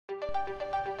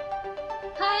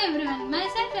Hi everyone,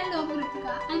 myself is Obu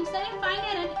krithiga. I am studying final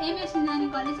year at AVS Engineering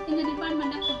College in the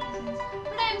Department of Computer Science.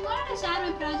 Today I am going to share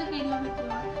my project idea with you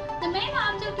all. The main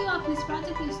objective of this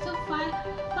project is to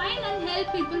find and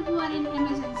help people who are in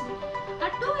emergency. A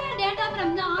 2-year data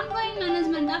from the ongoing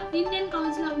management of Indian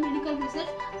Council of Medical Research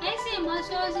 (ICMR)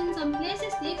 shows in some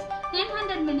places takes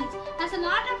 900 minutes, as a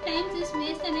lot of time is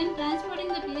wasted in transporting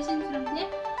the patients from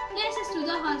their places to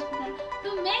the hospital.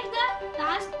 To make the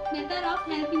task better of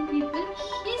helping people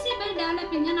easy by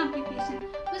developing an application,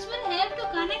 which will help to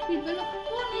connect people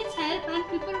who needs help and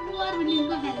people who are willing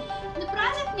to help. The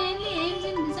project mainly aims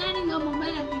in designing a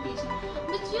mobile application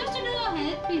which used to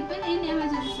help people in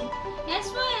emergency.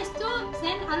 SOS to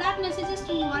send alert messages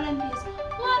to volunteers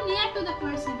who are near to the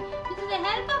person. With the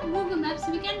help of Google Maps,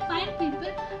 we can find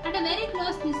people at a very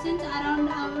close distance around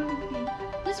our victim.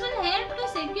 This will help to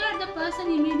secure the person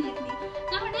immediately.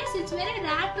 Nowadays, it's very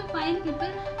rare to find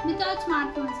people without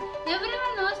smartphones.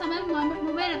 Everyone knows about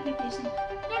mobile application.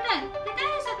 Twitter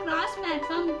is a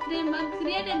cross-platform framework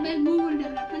created by Google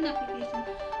Development Application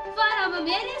for our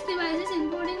various devices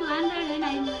including Android and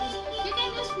iOS. You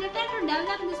can use Twitter to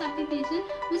develop this application,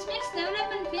 which makes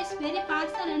development phase very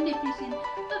faster and efficient.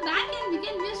 For backend, we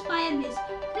can use Firebase,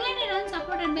 created and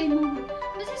supported by Google.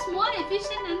 This is more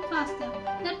efficient and faster,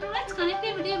 that provides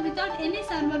connectivity without any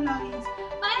server logins.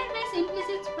 Firebase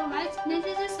implicitly provides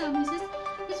messages services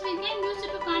which we can use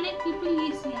to connect people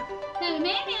easier. The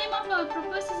main aim of our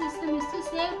proposed system is to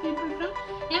save people from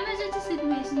emergency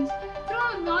situations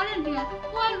through volunteers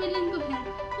who are willing to help.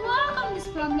 To overcome this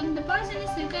problem, the person is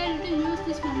required to use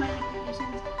these mobile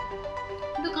applications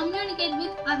to communicate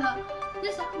with others.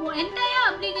 This entire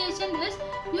application is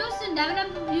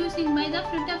developed using by the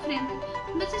Twitter framework,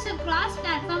 which is a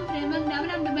cross-platform framework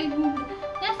developed by Google.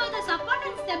 Therefore, the support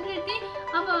and stability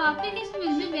of our application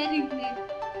will be very great.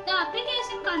 The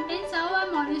application contains server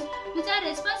modules which are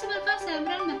responsible for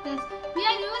several methods. We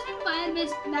are using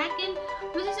Firebase backend,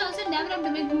 which is also developed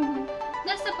by Google.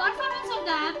 Thus, the performance of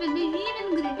the app will be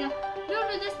even greater due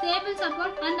to the stable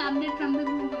support and update from the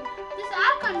Google. This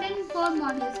app contains 4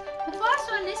 modules. The first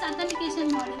one is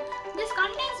authentication module. This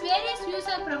contains various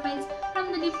user profiles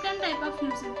from the different type of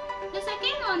users. The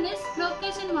second one is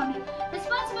location module,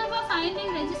 responsible for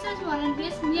finding registered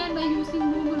volunteers nearby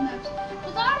using Google Maps.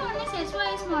 The third one is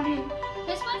SOS module,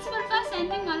 responsible for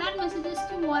sending alert messages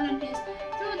to volunteers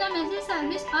through the message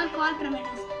service or call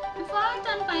providers. The fourth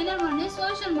and final one is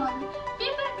social module.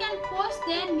 People can post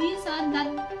their needs or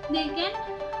that they can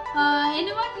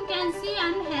anyone can see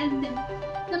and help them.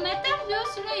 The methods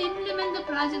used to implement the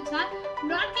projects are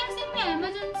broadcasting the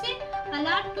emergency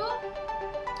alert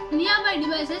to nearby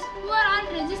devices who are all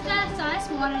registered as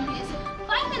volunteers.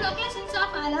 Find the locations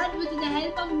of alert with the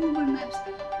help of Google Maps.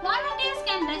 Volunteers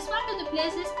can respond to the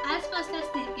places as fast as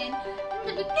they can. And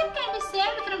the victim can be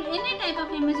saved from any type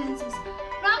of emergencies.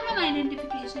 Problem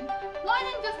identification. More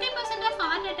than 50% of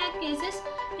heart attack cases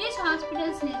reach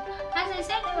hospitals late. As I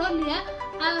said earlier,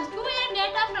 our 2-year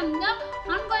data from the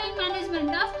ongoing management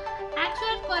of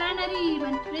actual coronary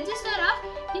event register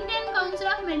of Indian Council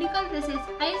of Medical Research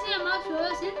 (ICMR)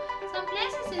 shows in some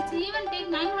places it even takes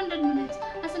 900 minutes,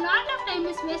 as a lot of time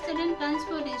is wasted in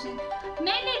transportation,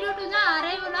 mainly due to the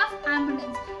arrival of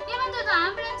ambulance. Even though the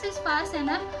ambulance is fast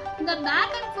enough, the back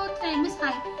and forth time is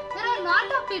high. There are a lot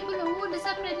of people who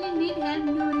desperately need help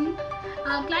during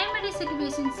climatic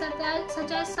situations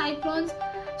such as cyclones,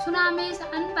 tsunamis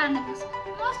and pandemics.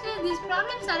 Mostly these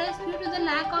problems arise due to the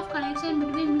lack of connection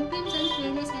between victims and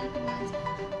various helping hands.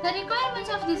 The requirements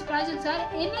of these projects are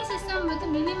any system with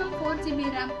minimum 4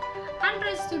 GB RAM,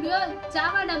 Android Studio,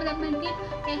 Java Development Kit,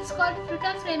 Xcode,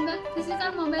 Twitter Framework,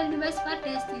 physical mobile device for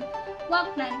testing.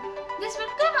 Work plan. This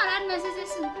victim alert message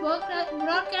is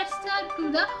broadcasted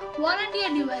to the volunteer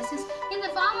devices in the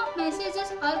form of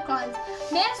messages or calls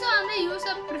based on the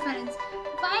user preference.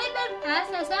 Firebase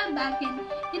acts as a backend.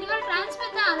 It will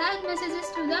transmit the alert messages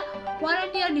to the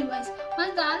volunteer device.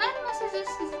 Once the alert message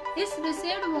is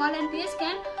received, volunteers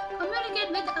can communicate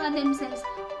with themselves.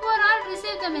 Whoever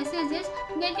receive the messages,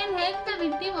 they can help the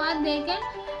victim or they can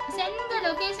send the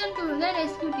location to the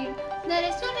rescue team. The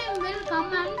rescue team will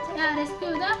come and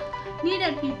rescue the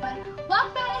needed people.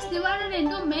 Work plan is divided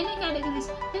into many categories.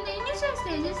 In the initial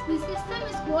stages, the system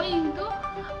is going to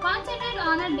concentrate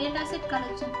on a dataset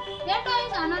collection. Data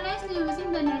is analyzed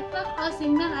using the network or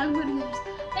signal algorithms.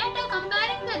 Later,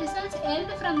 comparing the results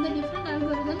held from the different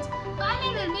algorithms,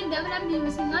 finally will be developed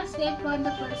using a safeguard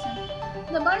the person.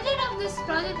 The budget of this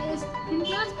project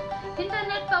includes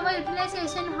internet power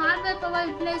utilization, hardware power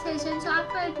utilization,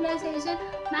 software utilization,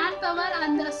 manpower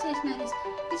and the stationaries.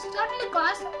 Its total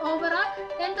cost overall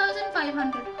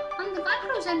 10,500. On from the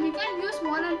conclusion, we can use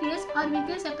volunteers or we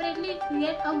can separately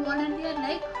create a volunteer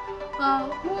like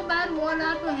Uber,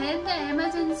 Ola to help the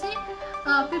emergency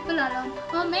people around.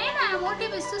 Our main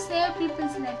motive is to save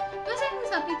people's life. Using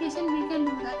this application, we can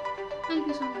do that. Thank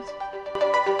you so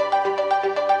much.